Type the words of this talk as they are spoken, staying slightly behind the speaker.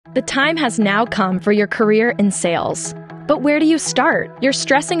The time has now come for your career in sales. But where do you start? You're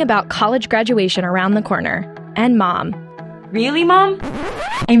stressing about college graduation around the corner. And Mom. Really, Mom?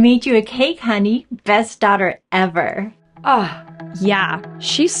 I made you a cake, honey. Best daughter ever. Yeah,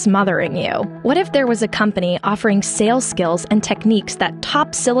 she's smothering you. What if there was a company offering sales skills and techniques that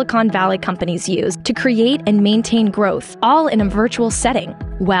top Silicon Valley companies use to create and maintain growth, all in a virtual setting?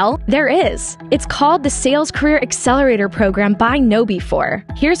 Well, there is. It's called the Sales Career Accelerator program by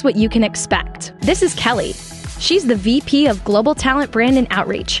KnowBe4. Here's what you can expect. This is Kelly. She's the VP of Global Talent Brand and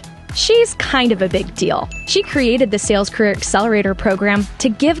Outreach. She's kind of a big deal. She created the Sales Career Accelerator program to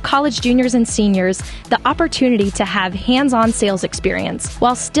give college juniors and seniors the opportunity to have hands-on sales experience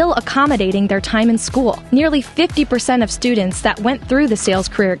while still accommodating their time in school. Nearly 50% of students that went through the Sales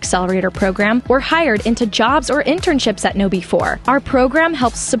Career Accelerator program were hired into jobs or internships at KnowBe4. Our program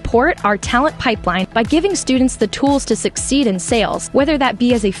helps support our talent pipeline by giving students the tools to succeed in sales, whether that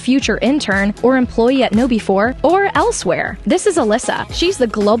be as a future intern or employee at KnowBe4 or elsewhere. This is Alyssa. She's the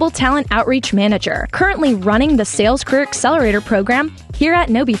Global Talent Outreach Manager, currently running the Sales Career Accelerator program here at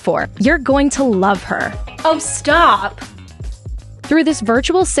KnowBe4. You're going to love her. Oh, stop! Through this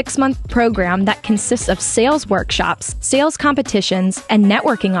virtual 6-month program that consists of sales workshops, sales competitions, and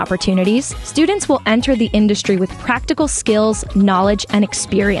networking opportunities, students will enter the industry with practical skills, knowledge, and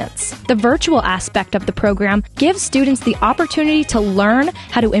experience. The virtual aspect of the program gives students the opportunity to learn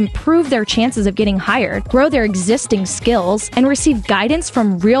how to improve their chances of getting hired, grow their existing skills, and receive guidance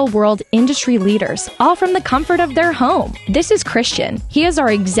from real-world industry leaders, all from the comfort of their home. This is Christian. He is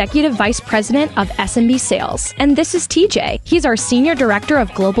our Executive Vice President of SMB Sales. And this is TJ. He's our Senior Director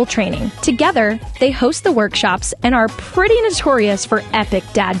of Global Training. Together, they host the workshops and are pretty notorious for epic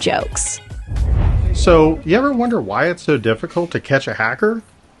dad jokes. So, you ever wonder why it's so difficult to catch a hacker?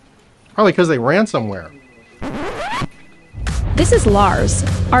 Probably because they ran somewhere. This is Lars,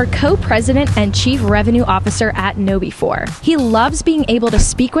 our co-president and chief revenue officer at KnowBe4. He loves being able to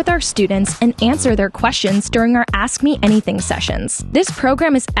speak with our students and answer their questions during our Ask Me Anything sessions. This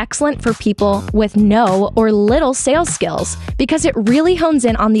program is excellent for people with no or little sales skills because it really hones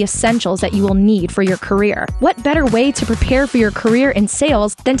in on the essentials that you will need for your career. What better way to prepare for your career in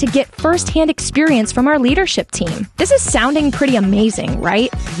sales than to get first-hand experience from our leadership team? This is sounding pretty amazing,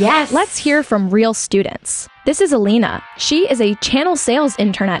 right? Yes! Let's hear from real students. This is Alina. She is a channel sales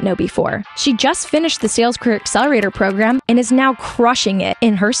intern at KnowBe4. She just finished the Sales Career Accelerator program and is now crushing it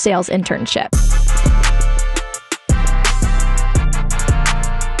in her sales internship.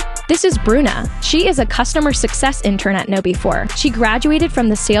 This is Bruna. She is a customer success intern at KnowBe4. She graduated from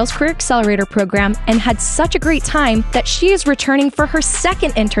the Sales Career Accelerator program and had such a great time that she is returning for her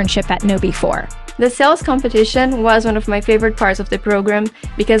second internship at KnowBe4. The sales competition was one of my favorite parts of the program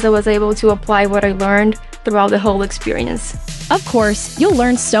because I was able to apply what I learned throughout the whole experience. Of course, you'll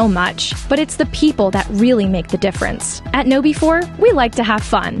learn so much, but it's the people that really make the difference. At KnowBe4, we like to have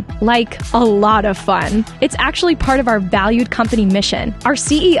fun. Like, a lot of fun. It's actually part of our valued company mission. Our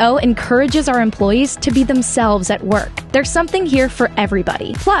CEO encourages our employees to be themselves at work. There's something here for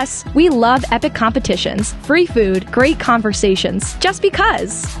everybody. Plus, we love epic competitions, free food, great conversations, just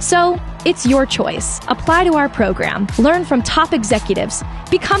because. So, it's your choice. Apply to our program, learn from top executives,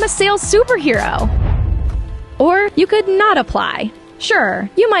 become a sales superhero. Or you could not apply. Sure,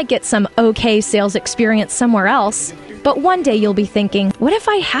 you might get some okay sales experience somewhere else, but one day you'll be thinking, what if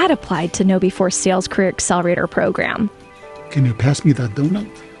I had applied to KnowBe4's Sales Career Accelerator program? Can you pass me that donut?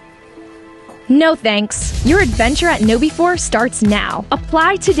 No thanks. Your adventure at KnowBe4 starts now.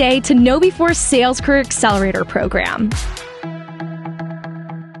 Apply today to KnowBe4's Sales Career Accelerator program.